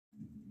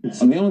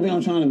The only thing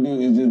I'm trying to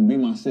do is just be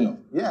myself.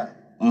 Yeah.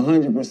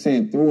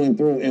 100% through and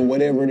through in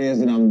whatever it is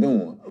that I'm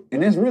doing.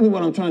 And that's really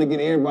what I'm trying to get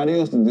everybody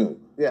else to do.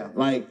 Yeah.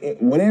 Like,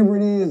 whatever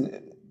it is,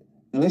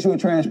 unless you're a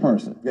trash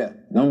person. Yeah.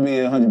 Don't be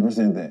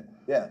 100% that.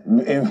 Yeah.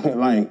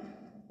 Like,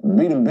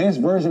 be the best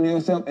version of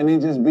yourself and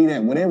then just be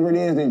that. Whatever it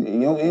is that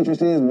your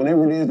interest is,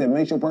 whatever it is that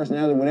makes your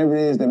personality, whatever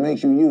it is that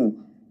makes you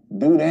you,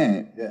 do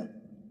that. Yeah.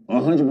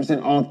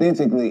 100%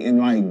 authentically and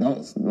like,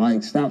 don't,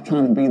 like, stop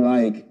trying to be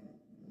like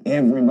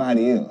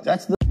everybody else.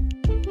 That's the...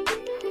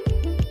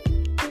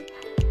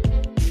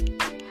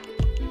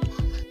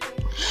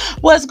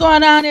 What's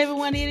going on,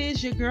 everyone? It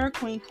is your girl,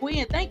 Queen Queen,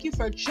 and thank you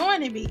for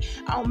joining me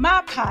on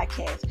my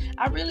podcast.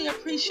 I really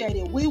appreciate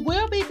it. We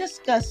will be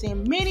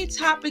discussing many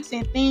topics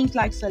and things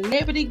like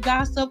celebrity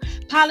gossip,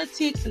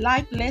 politics,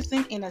 life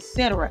lessons, and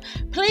etc.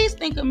 Please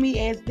think of me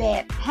as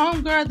that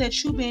homegirl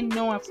that you've been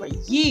knowing for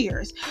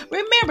years.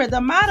 Remember, the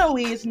motto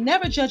is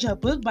never judge a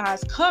book by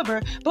its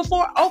cover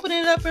before opening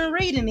it up and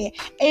reading it,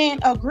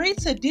 and agree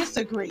to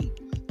disagree.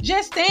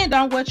 Just stand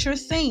on what you're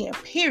saying,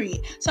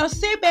 period. So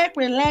sit back,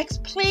 relax,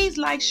 please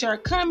like, share,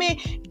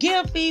 comment,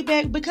 give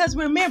feedback, because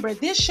remember,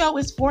 this show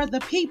is for the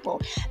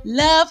people.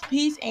 Love,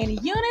 peace, and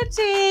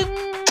unity.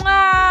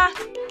 Mwah.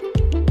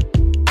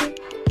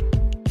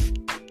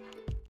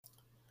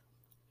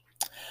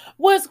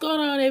 What's going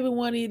on,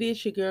 everyone? It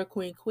is your girl,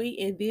 Queen Queen,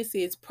 and this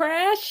is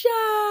Pressure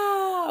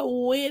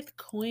with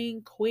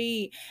Queen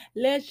Queen.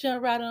 Let's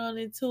jump right on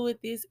into it.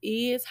 This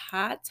is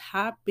Hot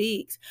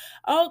Topics.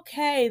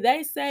 Okay,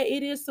 they say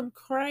it is some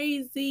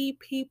crazy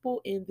people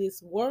in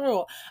this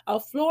world. A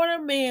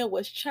Florida man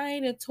was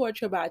chained and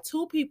tortured by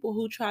two people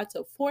who tried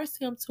to force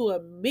him to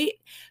admit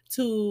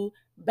to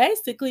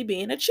basically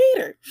being a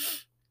cheater.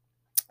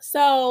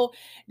 So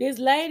this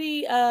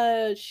lady,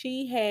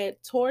 she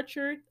had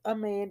tortured a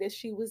man that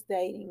she was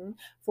dating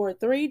for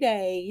 3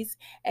 days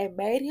and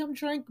made him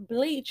drink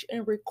bleach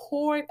and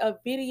record a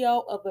video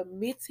of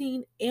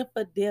admitting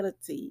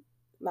infidelity,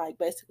 like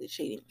basically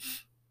cheating.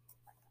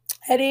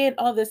 And then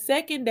on the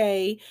second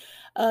day,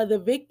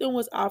 the victim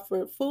was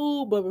offered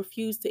food but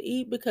refused to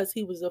eat because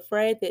he was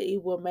afraid that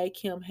it will make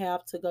him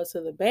have to go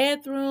to the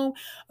bathroom.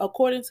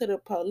 According to the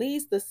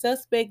police, the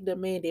suspect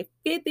demanded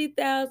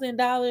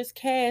 $50,000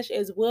 cash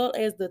as well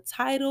as the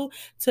title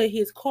to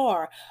his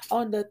car.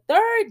 On the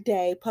third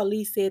day,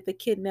 police said the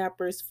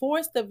kidnappers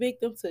forced the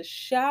victim to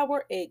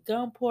shower at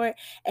gunpoint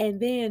and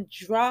then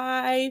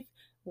drive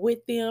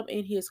with them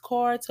in his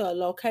car to a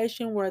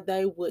location where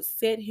they would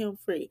set him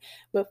free.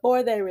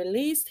 Before they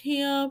released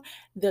him,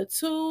 the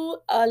two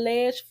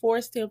alleged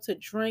forced him to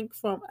drink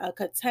from a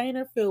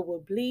container filled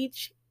with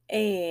bleach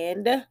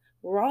and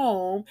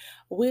rum,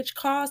 which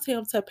caused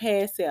him to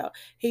pass out.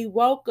 He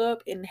woke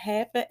up in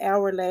half an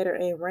hour later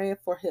and ran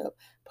for help.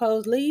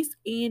 Police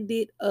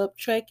ended up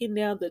tracking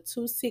down the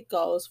two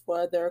sickos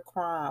for their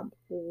crime.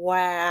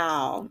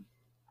 Wow.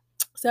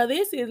 So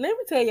let me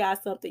tell y'all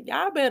something.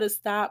 Y'all better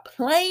stop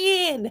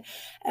playing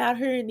out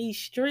here in these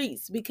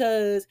streets,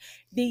 because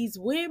these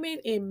women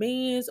and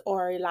men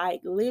are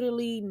like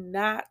literally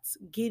not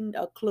getting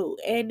a clue.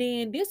 And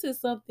then this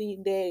is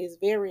something that is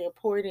very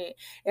important.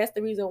 That's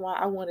the reason why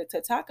I wanted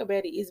to talk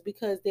about it, is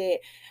because that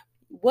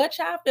what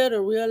y'all fail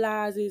to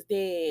realize is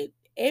that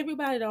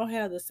everybody don't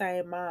have the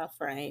same mind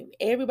frame.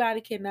 Everybody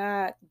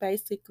cannot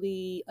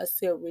basically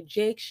accept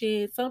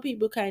rejection. Some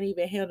people can't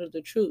even handle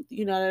the truth.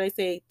 You know, they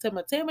say, tell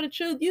me the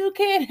truth. You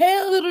can't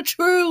handle the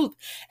truth.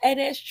 And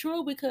that's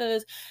true,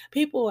 because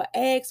people will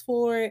ask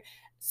for it.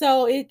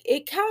 So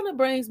it kind of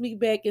brings me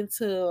back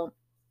into,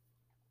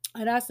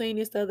 and I seen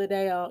this the other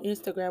day on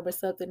Instagram or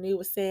something. It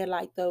was saying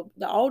like the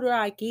older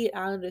I get,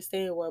 I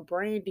understand where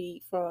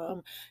Brandy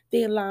from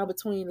Thin Line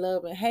Between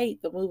Love and Hate,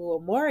 the movie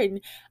with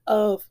Martin,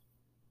 of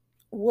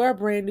where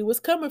Brandy was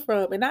coming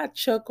from. And I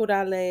chuckled,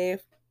 I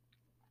laughed.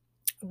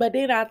 But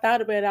then I thought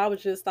about it, I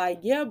was just like,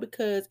 yeah,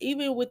 because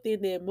even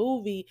within that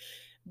movie,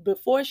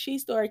 before she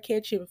started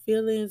catching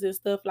feelings and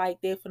stuff like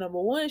that, for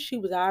number one, she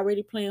was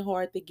already playing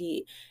hard to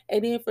get.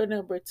 And then for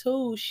number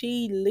two,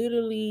 she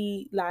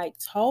literally like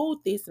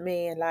told this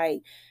man,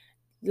 like,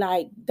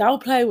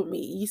 don't play with me.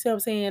 You see what I'm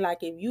saying? Like,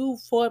 if you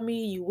for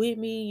me, you with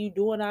me, you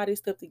doing all this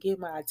stuff to get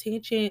my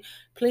attention,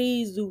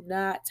 please do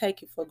not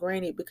take it for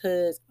granted,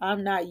 because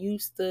I'm not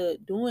used to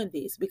doing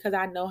this, because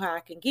I know how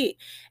I can get.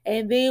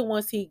 And then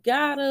once he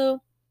got her,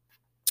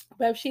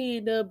 but she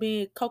ended up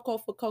being Cocoa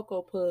for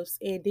Cocoa Puffs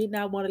and did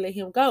not want to let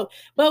him go.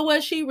 But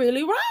was she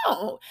really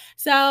wrong?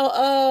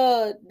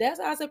 So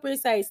that's all I'm pretty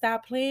say.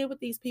 Stop playing with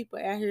these people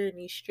out here in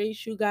these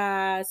streets, you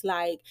guys.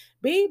 Like,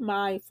 be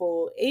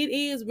mindful. It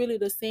is really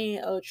the saying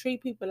of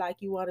treat people like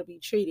you want to be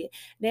treated.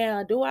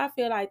 Now, do I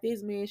feel like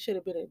this man should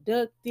have been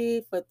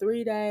abducted for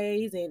 3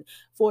 days and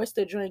forced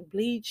to drink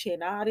bleach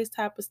and all this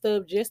type of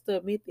stuff just to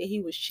admit that he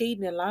was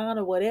cheating and lying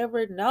or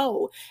whatever?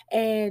 No.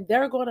 And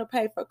they're going to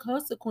pay for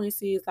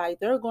consequences.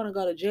 Like, they're going to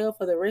go to jail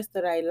for the rest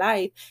of their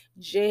life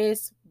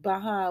just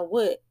behind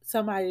what?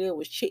 Somebody that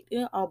was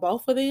cheating on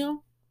both of them.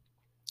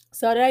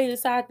 So they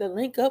decide to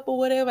link up or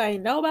whatever.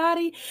 Ain't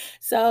nobody.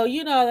 So,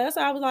 that's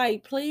why I was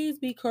like, please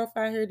be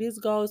careful out here. This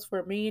goes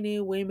for men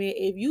and women.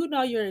 If you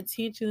know your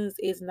intentions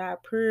is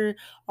not pure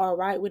or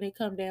right when it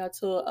come down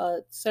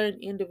to certain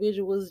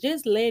individuals,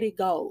 just let it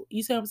go.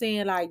 You see what I'm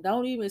saying? Like,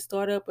 don't even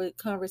start up a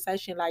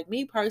conversation. Like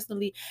me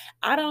personally,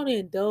 I don't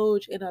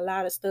indulge in a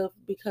lot of stuff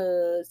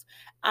because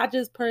I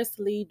just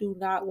personally do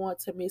not want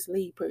to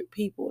mislead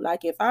people.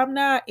 Like, if I'm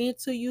not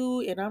into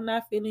you and I'm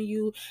not feeling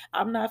you,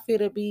 I'm not fit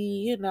to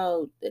be,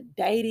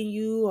 dating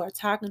you or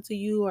talking to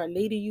you or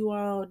leading you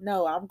on.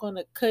 No, I'm going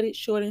to cut it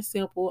short and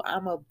simple.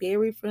 I'm a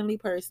very friendly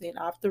person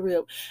off the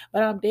rip,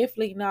 but I'm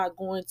definitely not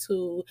going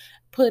to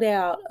put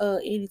out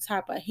any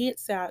type of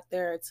hints out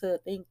there to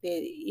think that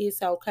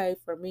it's okay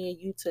for me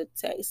and you to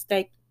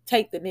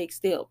take the next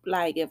step.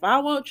 Like, if I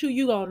want you,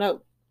 you going to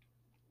know.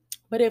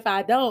 But if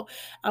I don't,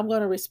 I'm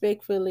going to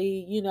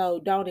respectfully,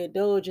 don't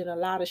indulge in a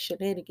lot of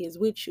shenanigans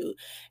with you.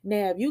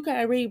 Now, if you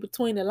can't read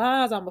between the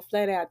lines, I'm going to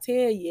flat out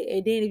tell you.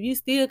 And then if you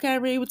still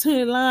can't read between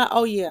the lines,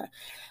 oh yeah,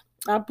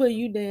 I'll put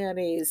you down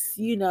as,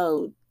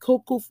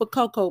 cuckoo for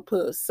Cocoa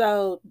Puffs.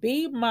 So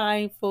be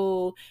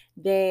mindful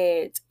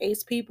that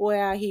it's people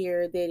out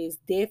here that is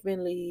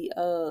definitely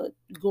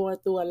going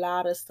through a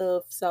lot of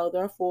stuff. So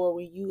therefore,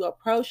 when you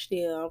approach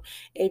them,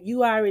 if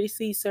you already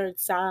see certain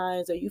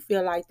signs or you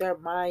feel like their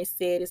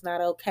mindset is not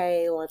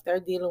okay, or if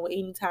they're dealing with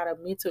any type of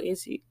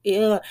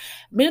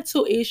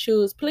mental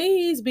issues,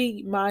 please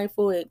be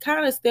mindful and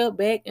kind of step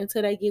back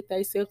until they get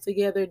themselves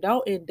together.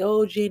 Don't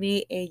indulge in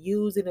it and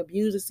use and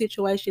abuse the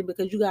situation,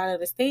 because you got to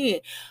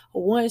understand,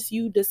 once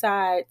you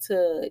decide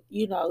to,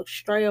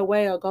 stray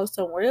away or go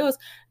somewhere else,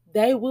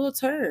 they will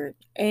turn.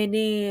 And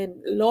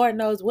then Lord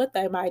knows what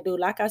they might do.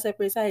 Like I said,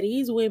 for say,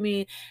 these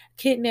women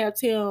kidnapped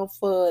him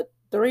for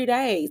 3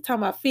 days,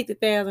 talking about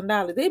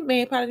 $50,000. This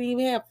man probably didn't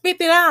even have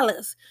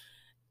 $50.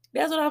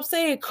 That's what I'm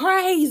saying.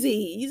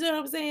 Crazy. You see what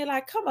I'm saying?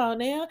 Like, come on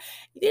now.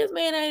 This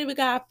man ain't even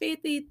got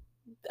 $50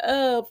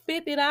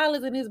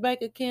 in his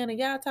bank account, and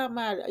y'all talking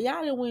about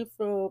y'all done went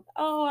from,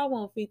 oh, I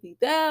want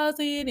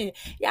 50,000, and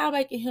y'all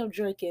making him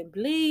drinking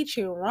bleach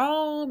and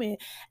rum, and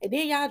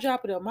then y'all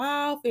dropping him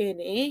off, and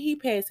he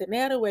passing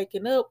out and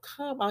waking up.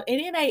 Come on.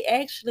 And then they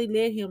actually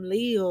let him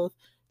live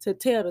to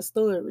tell the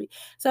story.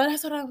 So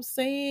that's what I'm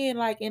saying.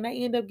 Like, and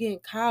they end up getting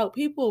caught.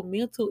 People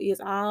mental is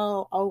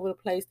all over the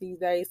place these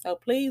days. So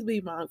please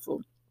be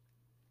mindful.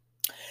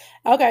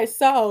 Okay,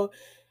 so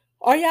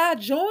are y'all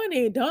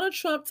joining Donald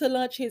Trump to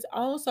launch his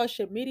own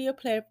social media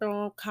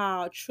platform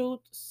called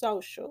Truth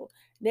Social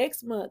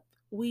next month?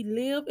 We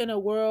live in a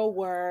world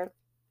where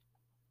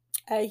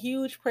a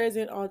huge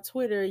president on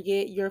Twitter,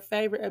 yet your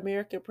favorite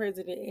American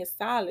president is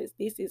silent.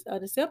 This is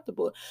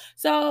unacceptable.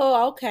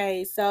 So,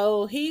 okay,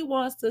 so he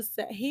wants to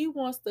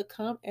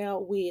come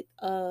out with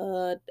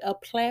a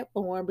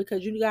platform,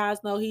 because you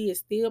guys know he is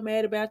still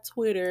mad about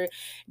Twitter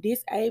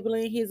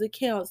disabling his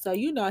account. So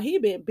he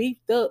been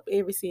beefed up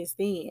ever since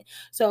then.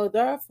 So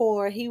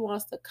therefore, he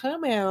wants to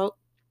come out.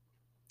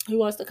 He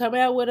wants to come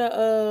out with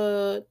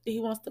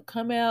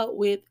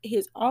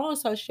his own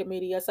social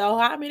media. So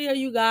how many of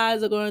you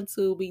guys are going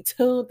to be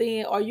tuned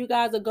in, or you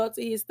guys will go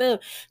to his stuff?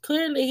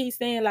 Clearly he's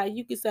saying, like,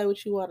 you can say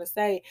what you want to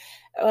say.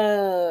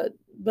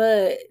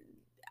 But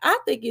I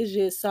think it's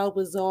just so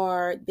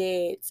bizarre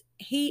that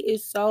he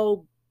is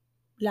so,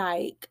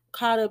 like,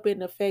 caught up in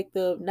the fact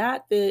of,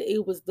 not that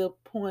it was the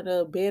point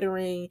of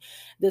bettering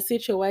the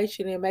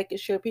situation and making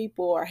sure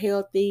people are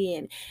healthy,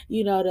 and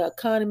the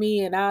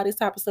economy and all this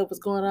type of stuff is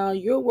going on.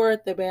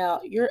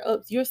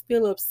 You're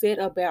still upset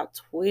about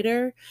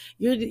Twitter.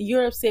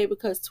 You're upset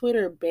because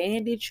Twitter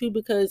banded you,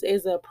 because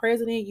as a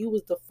president, you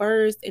was the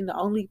first and the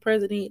only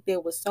president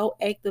that was so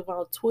active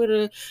on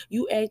Twitter.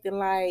 You acting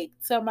like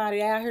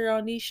somebody out here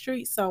on these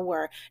streets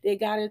somewhere that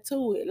got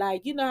into it.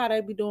 Like, you know how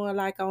they be doing,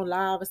 like, on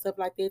live and stuff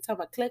like that, talking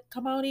about, click,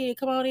 come on in,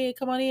 come on in,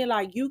 come on in.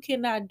 Like, you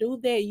cannot do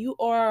that. You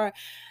are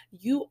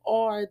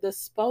the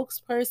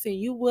spokesperson.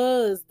 You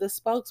was the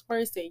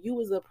spokesperson. You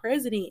was the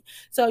president.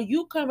 So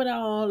you coming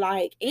on,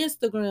 like,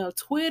 Instagram,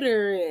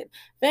 Twitter, and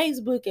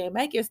Facebook and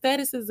making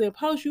statuses and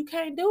posts. You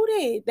can't do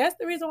that. That's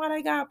the reason why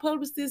they got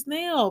publicists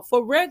now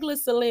for regular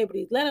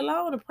celebrities, let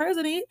alone the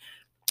president.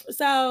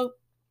 So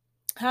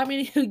how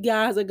many of you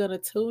guys are going to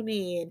tune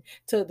in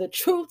to the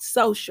Truth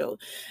Social?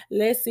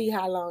 Let's see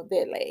how long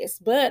that lasts.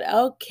 But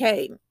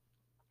okay.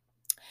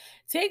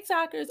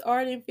 TikTokers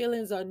Arden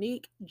feeling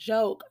Zonique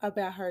joke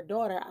about her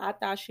daughter. I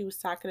thought she was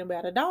talking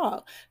about a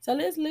dog. So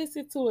let's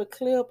listen to a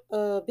clip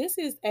of, this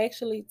is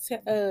actually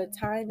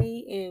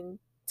Tiny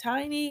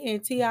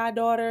and T.I.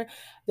 daughter,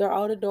 their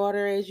older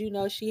daughter. As you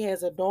know, she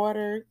has a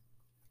daughter.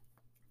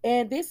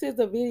 And this is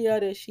the video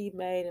that she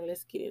made, and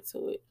let's get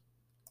into it.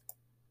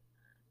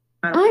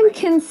 I'm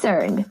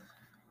concerned.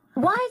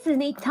 Why is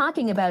Zonique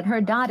talking about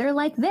her daughter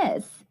like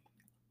this?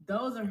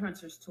 Those are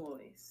Hunter's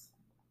toys.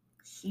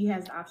 She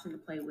has the option to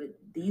play with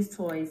these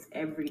toys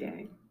every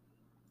day.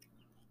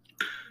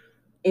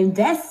 And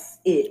that's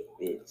it,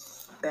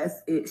 bitch.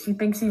 That's it. She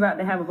thinks she's about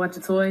to have a bunch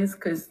of toys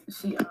because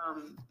she,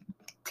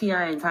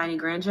 T.I. and Tiny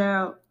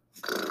grandchild.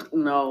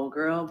 No,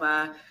 girl,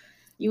 bye.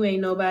 You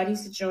ain't nobody.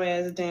 Sit your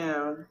ass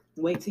down.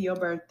 Wait till your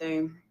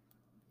birthday.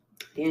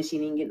 Then she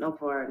didn't get no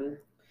party.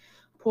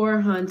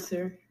 Poor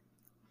Hunter.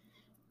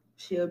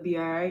 She'll be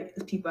all right.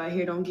 These people out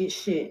here don't get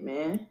shit,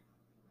 man.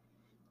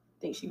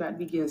 Think she about to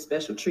be getting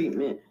special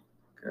treatment.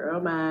 Girl,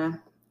 bye.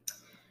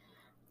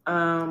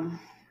 All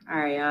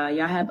right, y'all.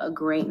 Y'all have a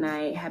great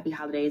night. Happy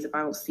holidays. If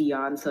I don't see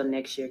y'all until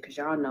next year, because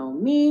y'all know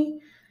me.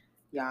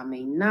 Y'all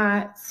may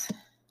not.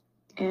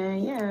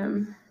 And yeah.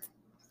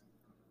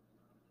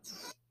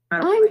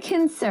 I'm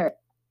concerned.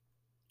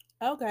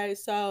 Okay,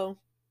 so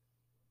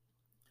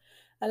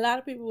a lot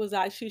of people was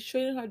like, she's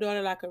treating her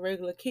daughter like a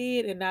regular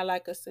kid and not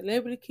like a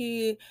celebrity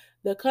kid.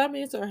 The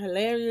comments are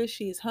hilarious.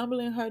 She's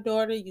humbling her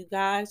daughter. You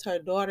guys, her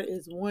daughter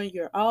is 1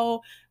 year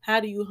old.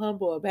 How do you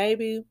humble a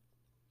baby?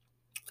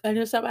 And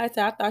then somebody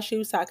said, I thought she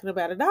was talking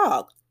about a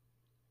dog.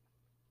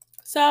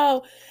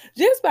 So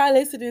just by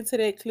listening to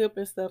that clip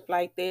and stuff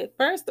like that,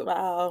 first of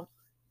all,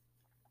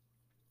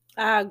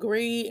 I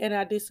agree and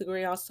I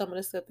disagree on some of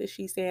the stuff that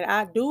she said.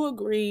 I do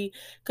agree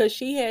because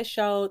she has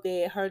showed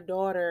that her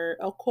daughter,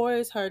 of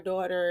course, her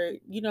daughter,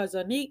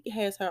 Zonique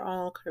has her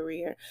own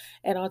career.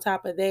 And on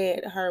top of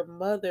that, her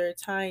mother,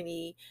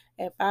 Tiny,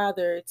 and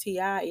father,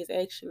 T.I., is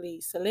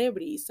actually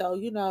celebrity. So,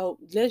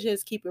 let's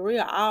just keep it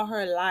real all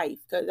her life.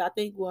 Because I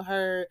think when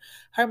her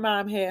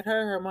mom had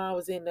her mom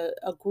was in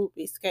a group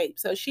escape.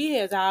 So she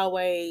has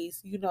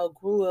always,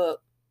 grew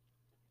up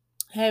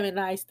having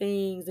nice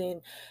things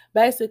and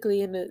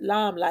basically in the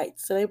limelight,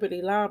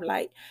 celebrity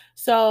limelight.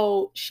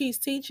 So she's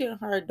teaching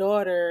her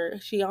daughter,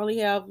 she only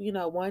have,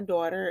 one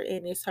daughter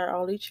and it's her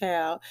only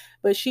child,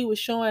 but she was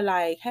showing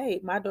like, hey,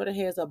 my daughter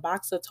has a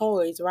box of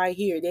toys right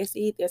here. That's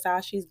it. That's all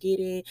she's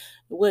getting.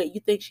 What, you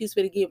think she's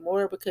going to get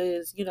more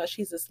because,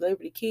 she's a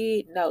celebrity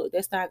kid? No,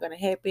 that's not going to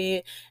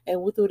happen.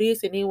 And with all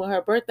this, and then when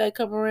her birthday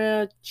come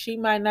around, she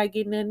might not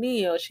get nothing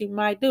in, or she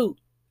might do.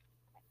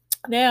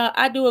 Now,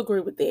 I do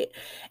agree with that.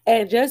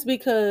 And just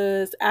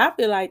because I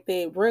feel like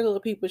that regular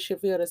people should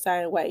feel the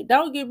same way.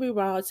 Don't get me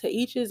wrong, to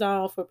each his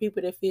own for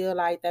people that feel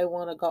like they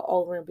want to go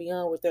over and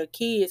beyond with their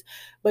kids.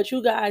 But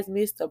you guys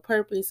miss the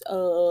purpose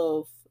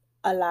of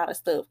a lot of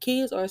stuff.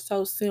 Kids are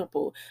so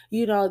simple.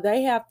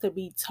 They have to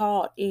be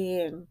taught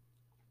and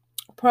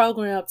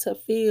programmed to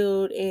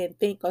feel and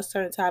think a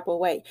certain type of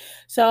way.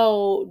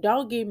 So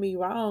don't get me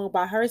wrong,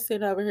 by her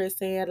sitting over here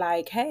saying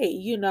like, hey,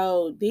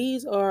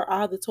 these are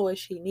all the toys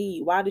she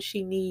need. Why does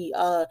she need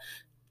a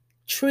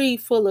tree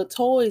full of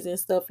toys and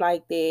stuff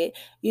like that?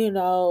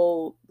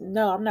 No,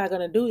 I'm not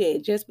gonna do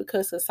that just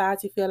because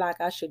society feel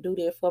like I should do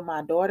that for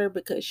my daughter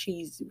because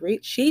she's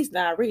rich. She's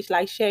not rich.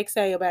 Like Shaq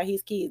say about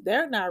his kids,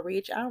 they're not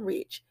rich. I'm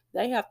rich.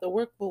 They have to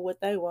work for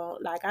what they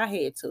want, like I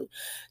had to.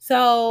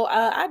 So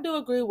I do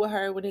agree with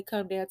her when it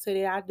comes down to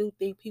that. I do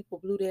think people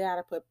blew that out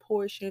of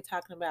proportion,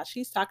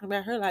 she's talking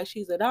about her like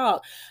she's a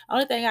dog.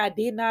 Only thing I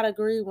did not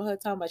agree with her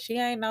talking about she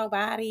ain't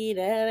nobody,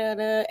 da, da,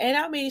 da. And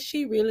I mean,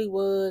 she really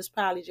was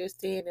probably just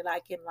saying it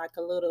like in like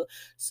a little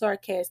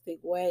sarcastic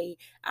way.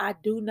 I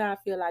do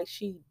not feel like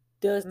she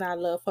does not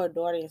love her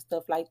daughter and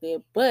stuff like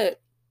that. But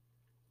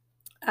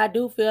I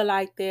do feel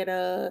like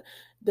that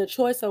the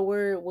choice of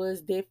word was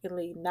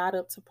definitely not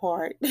up to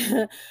par.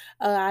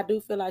 I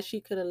do feel like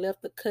she could have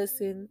left the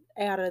cussing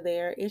out of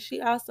there, and she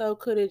also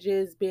could have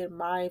just been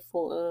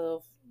mindful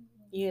of,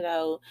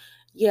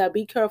 yeah,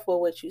 be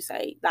careful what you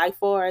say. Like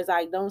far as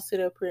like, don't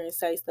sit up here and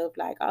say stuff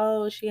like,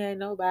 "Oh, she ain't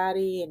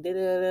nobody," and da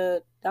da da.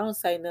 Don't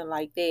say nothing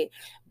like that.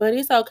 But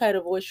it's okay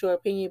to voice your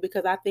opinion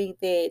because I think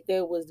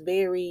that was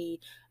very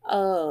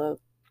uh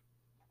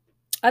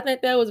I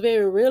think that was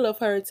very real of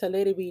her to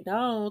let it be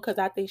known because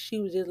I think she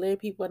was just letting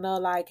people know,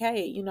 like,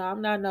 hey,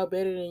 I'm not no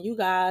better than you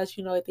guys.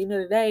 At the end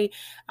of the day,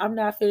 I'm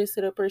not fit to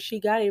sit up her. She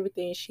got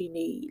everything she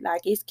need.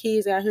 Like, it's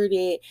kids out here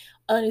that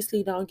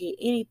honestly don't get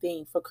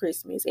anything for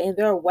Christmas, and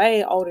they're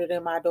way older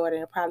than my daughter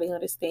and probably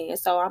understand.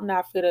 So I'm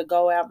not fit to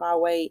go out my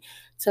way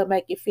to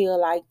make it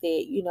feel like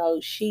that,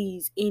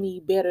 she's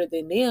any better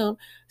than them.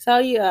 So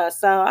yeah,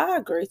 so I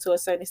agree to a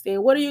certain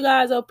extent. What are you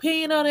guys'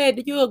 opinion on that?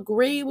 Do you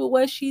agree with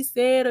what she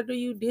said or do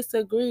you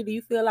disagree? Do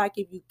you feel like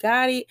if you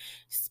got it,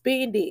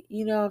 spend it?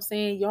 You know what I'm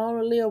saying? You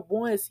only live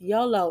once,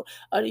 YOLO.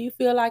 Or do you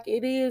feel like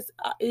it is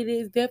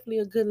definitely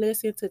a good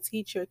lesson to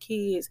teach your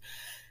kids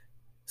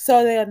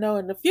so they'll know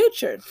in the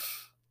future?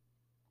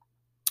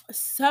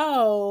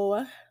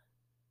 So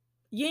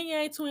Yin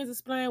Yang Twins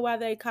explain why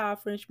they call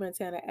French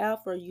Montana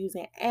Alpha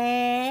using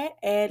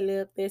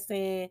ad-lib. They're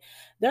saying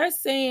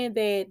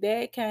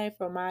that came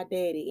from my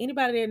daddy.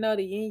 Anybody that know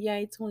the Yin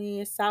Yang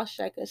Twins, South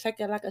Shaker, shake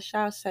it like a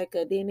South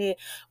Shaker. Then it,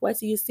 wait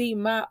till you see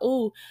my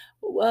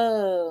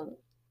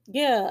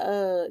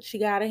she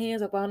got her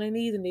hands up on her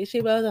knees and then she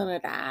was on her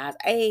thighs.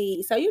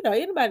 Hey, so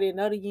anybody that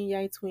know the Yin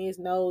Yang Twins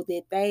know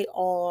that they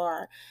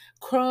are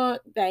crunk.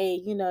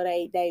 They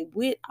they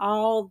with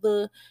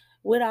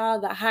all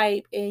the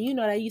hype, and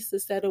they used to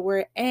say the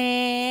word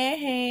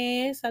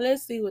and. So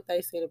let's see what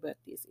they said about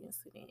this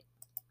incident.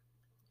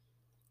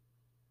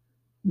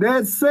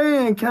 That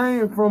saying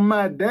came from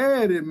my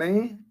daddy,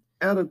 man,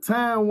 at a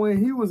time when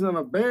he was in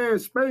a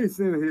bad space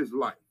in his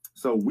life.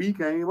 So we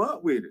came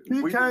up with it.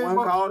 He We came the one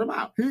up- called him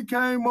out. He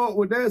came up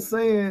with that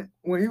saying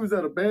when he was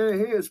at a bad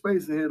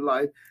headspace in his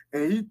life,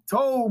 and he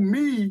told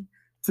me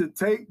to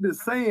take the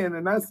saying,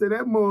 and I said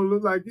that mother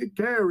looked like it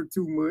carried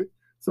too much.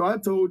 So I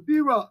told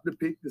D-Rock to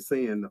pick the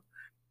saying up.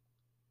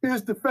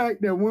 It's the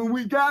fact that when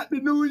we got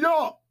to New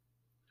York,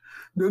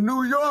 the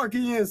New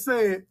Yorkian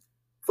said,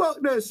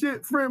 fuck that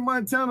shit, Fred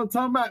Montana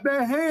talking about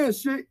that hand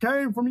shit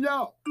came from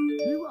y'all.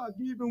 D-Rock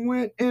even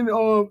went in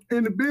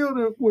the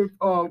building with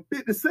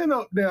 50 Cent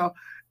up there,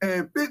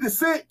 and 50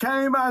 Cent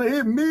came out of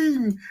his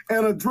meeting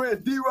and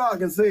addressed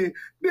D-Rock and said,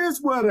 this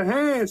where the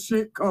hand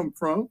shit come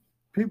from.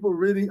 People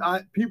really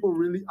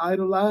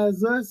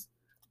idolize us,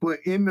 but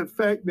in the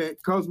fact that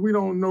because we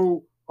don't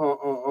know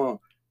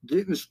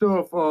getting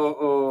stuff,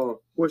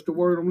 what's the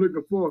word I'm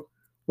looking for?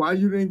 Why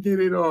you didn't get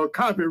it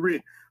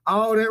copyright?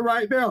 All that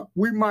right there,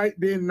 we might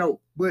didn't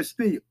know, but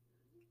still.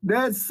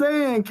 That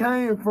saying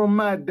came from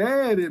my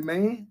daddy,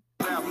 man.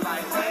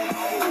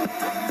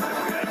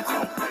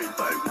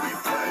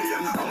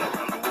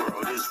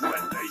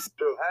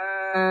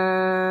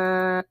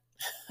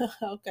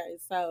 Okay,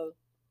 so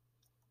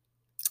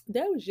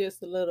that was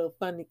just a little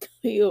funny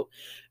clip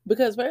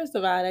because first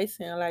of all, they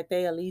sound like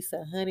they at least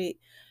 100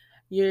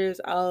 years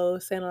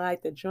old, sounding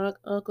like the drunk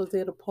uncles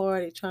at a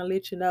party trying to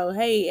let you know,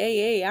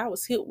 hey, I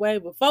was hip way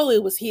before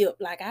it was hip.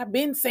 Like, I've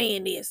been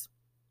saying this.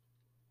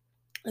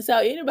 So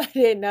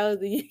anybody that knows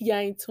the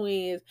Yang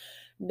Twins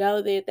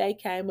know that they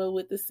came up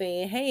with the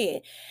saying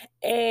hand.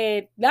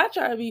 And not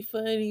trying to be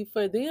funny,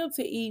 for them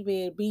to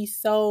even be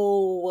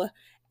so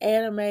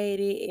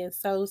animated and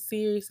so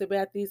serious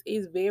about this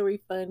is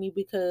very funny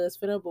because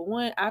for number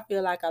one, I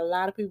feel like a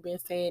lot of people been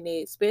saying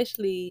that,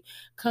 especially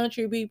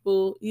country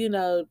people, you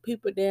know,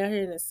 people down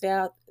here in the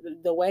South,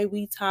 the way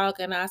we talk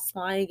and our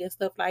slang and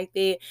stuff like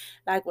that.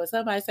 Like when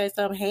somebody say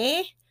something,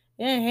 hey,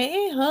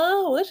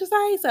 huh? What you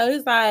say? So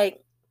it's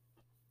like,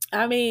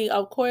 I mean,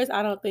 of course,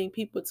 I don't think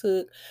people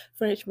took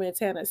French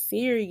Montana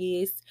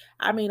serious.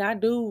 I mean, I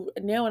do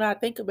now when I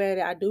think about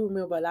it, I do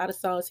remember a lot of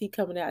songs he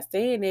coming out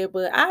saying that,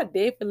 but I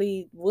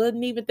definitely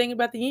wasn't even thinking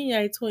about the Yin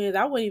Yang Twins.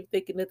 I wasn't even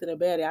thinking nothing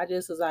about it. I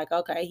just was like,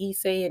 okay, he's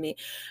saying it.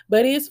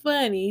 But it's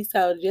funny.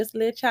 So just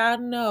let y'all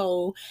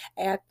know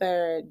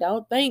after,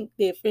 don't think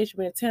that French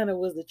Montana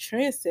was the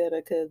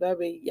trendsetter because,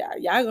 baby,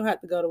 y'all gonna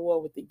have to go to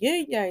war with the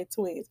Yin Yang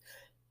Twins.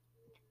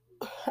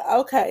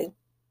 Okay.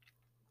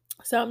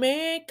 So,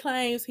 man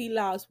claims he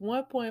lost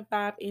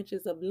 1.5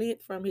 inches of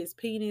length from his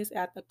penis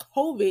after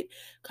COVID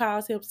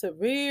caused him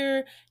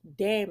severe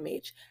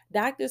damage.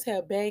 Doctors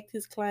have backed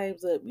his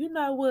claims up. You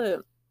know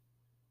what?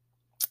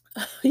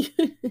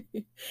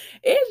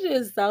 It's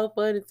just so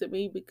funny to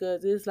me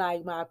because it's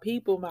like my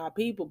people,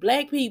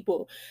 black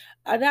people,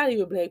 not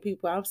even black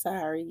people. I'm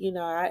sorry, you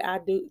know, I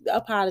do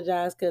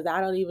apologize because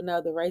I don't even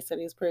know the race of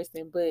this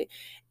person, but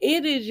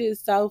it is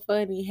just so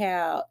funny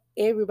how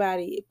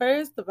everybody.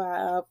 First of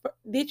all,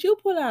 did you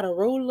pull out a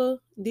ruler?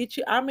 Did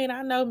you? I mean,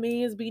 I know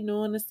men's be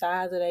knowing the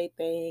size of their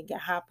thing and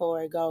how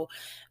far it go,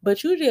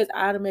 but you just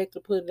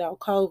automatically put it on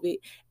COVID.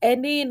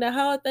 And then the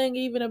whole thing,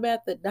 even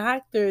about the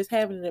doctors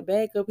having to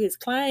back up his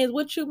claims.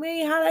 What you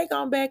mean? How they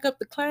gonna back up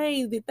the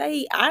claims?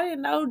 I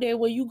didn't know that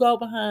when you go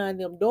behind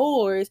them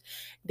doors,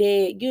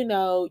 that you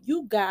know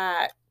you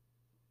got.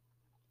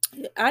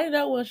 I didn't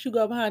know once you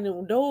go behind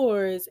them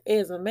doors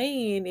as a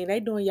man and they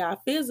doing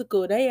y'all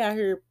physical, they out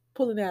here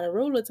pulling out a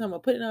ruler, talking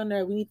about put it on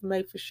there. We need to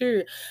make for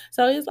sure.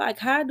 So it's like,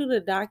 how do the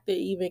doctor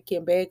even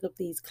can back up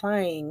these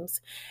claims?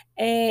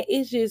 And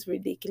it's just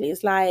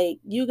ridiculous. Like,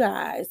 you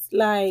guys,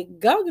 like,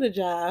 go get a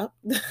job.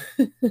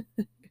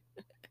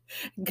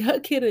 Go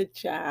get a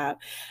job.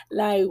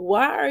 Like,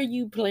 why are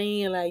you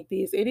playing like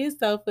this? It is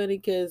so funny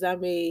because I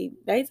mean,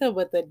 they talk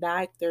about the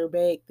doctor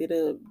backed it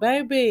up.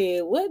 Baby,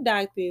 what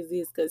doctor is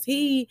this? Because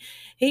he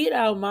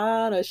don't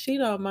mind or she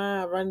don't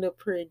mind running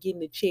up here and getting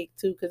the check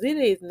too. Because it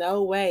is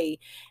no way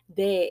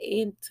that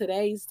in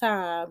today's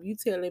time you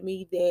telling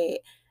me that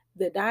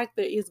the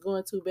doctor is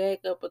going to back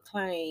up a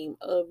claim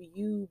of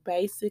you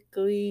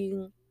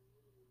basically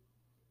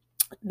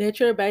that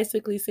you're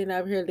basically sitting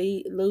over here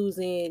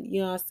losing, you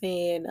know what I'm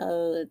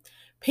saying,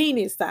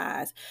 penis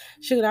size.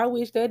 Shoot, I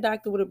wish that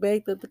doctor would have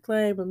backed up the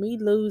claim of me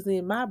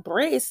losing my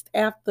breast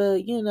after,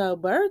 you know,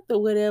 birth or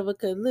whatever.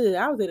 Cause look,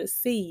 I was at a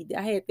C.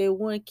 I had that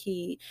one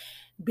kid,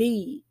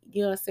 B,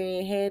 you know what I'm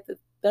saying, had the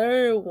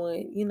third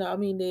one, you know, I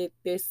mean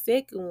that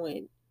second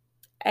one,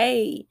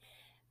 A.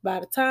 By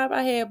the time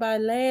I had my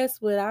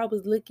last one, I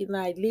was looking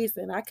like,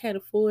 listen, I can't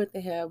afford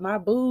to have, my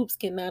boobs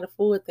cannot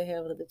afford to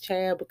have another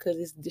child because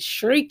it's the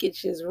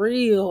shrinkage is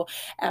real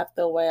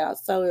after a while.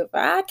 So if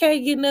I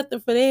can't get nothing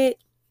for that,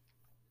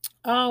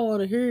 I don't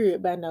want to hear it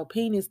about no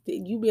penis.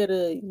 You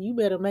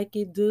better make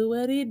it do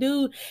what it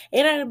do.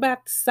 It ain't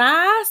about the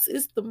size,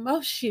 it's the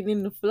motion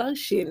and the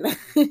flotion.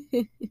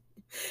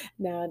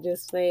 No, I'm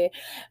just saying.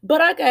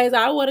 But okay, so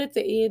I wanted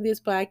to end this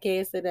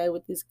podcast today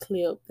with this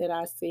clip that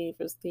I seen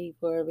from Steve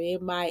Harvey.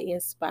 It might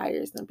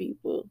inspire some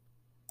people.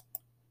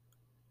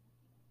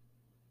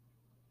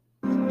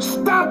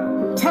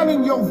 Stop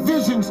telling your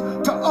visions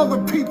to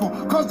other people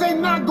because they're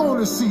not going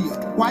to see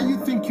it. Why you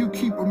think you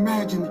keep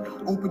imagining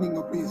opening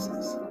a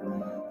business?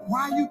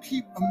 Why you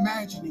keep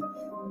imagining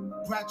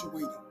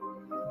graduating,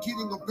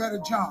 getting a better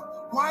job?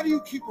 Why do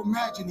you keep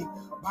imagining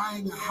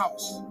buying a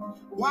house?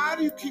 Why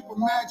do you keep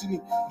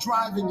imagining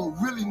driving a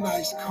really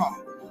nice car?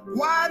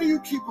 Why do you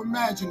keep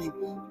imagining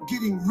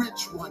getting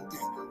rich one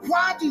day?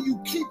 Why do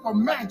you keep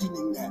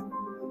imagining that?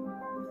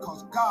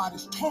 Because God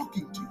is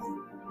talking to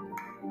you.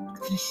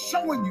 He's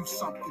showing you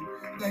something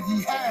that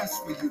he has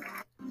for you.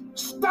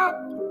 Stop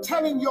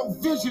telling your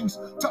visions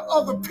to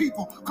other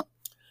people.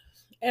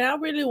 And I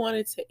really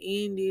wanted to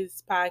end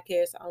this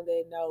podcast on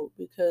that note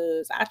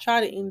because I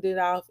try to end it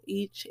off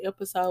each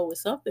episode with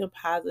something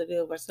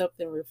positive or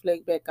something to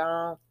reflect back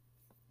on.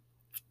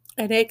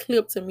 And that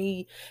clip to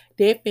me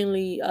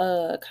definitely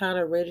kind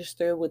of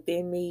registered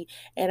within me.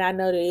 And I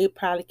know that it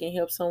probably can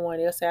help someone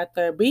else out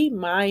there. Be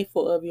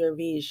mindful of your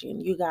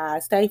vision, you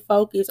guys. Stay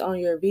focused on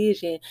your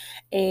vision.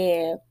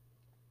 And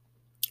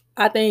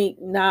I think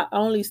not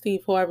only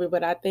Steve Harvey,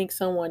 but I think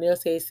someone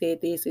else has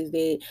said this, is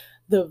that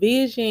the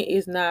vision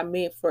is not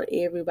meant for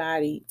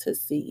everybody to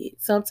see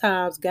it.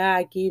 Sometimes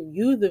God give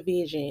you the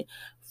vision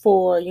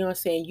for, you know what I'm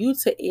saying, you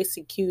to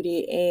execute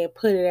it and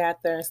put it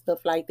out there and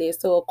stuff like that.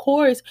 So of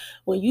course,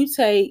 when you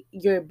take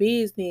your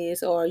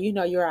business or, you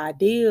know, your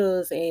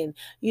ideas and,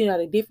 you know,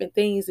 the different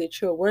things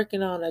that you're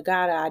working on or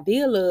got an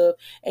idea of,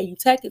 and you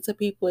take it to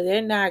people,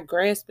 they're not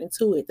grasping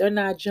to it. They're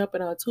not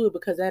jumping onto it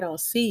because they don't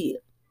see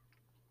it.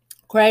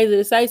 Crazy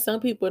to say, some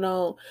people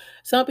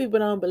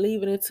don't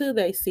believe it until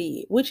they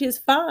see it, which is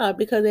fine,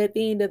 because at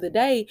the end of the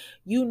day,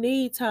 you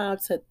need time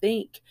to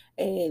think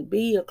and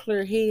be a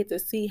clear head to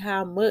see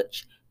how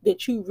much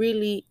that you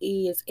really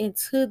is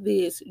into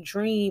this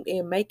dream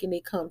and making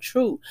it come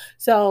true.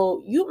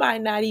 So you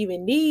might not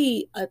even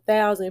need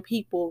 1,000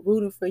 people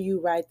rooting for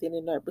you right then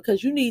and there,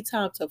 because you need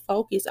time to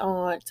focus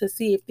on to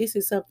see if this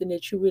is something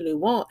that you really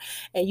want,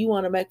 and you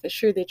want to make for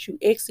sure that you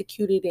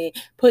execute it and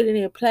put it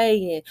in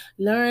play and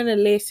learn the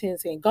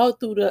lessons and go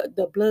through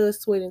the blood,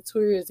 sweat, and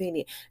tears in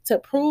it to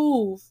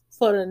prove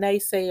for the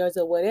naysayers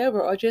or whatever,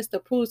 or just to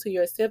prove to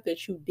yourself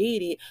that you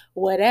did it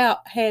without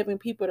having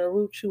people to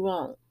root you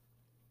on.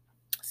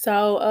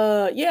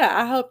 So, yeah,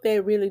 I hope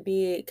that really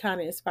did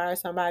kind of inspire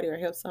somebody or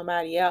help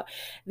somebody out.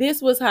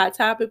 This was Hot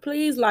Topic.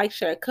 Please like,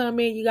 share,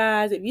 comment, you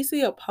guys. If you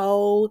see a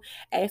poll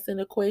asking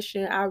a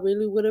question, I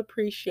really would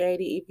appreciate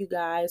it if you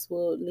guys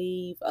will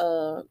leave,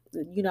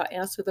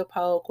 answer the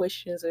poll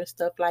questions and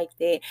stuff like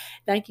that.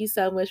 Thank you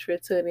so much for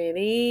tuning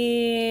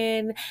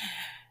in.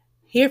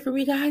 Hear from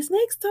you guys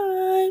next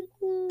time.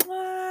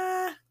 Mwah.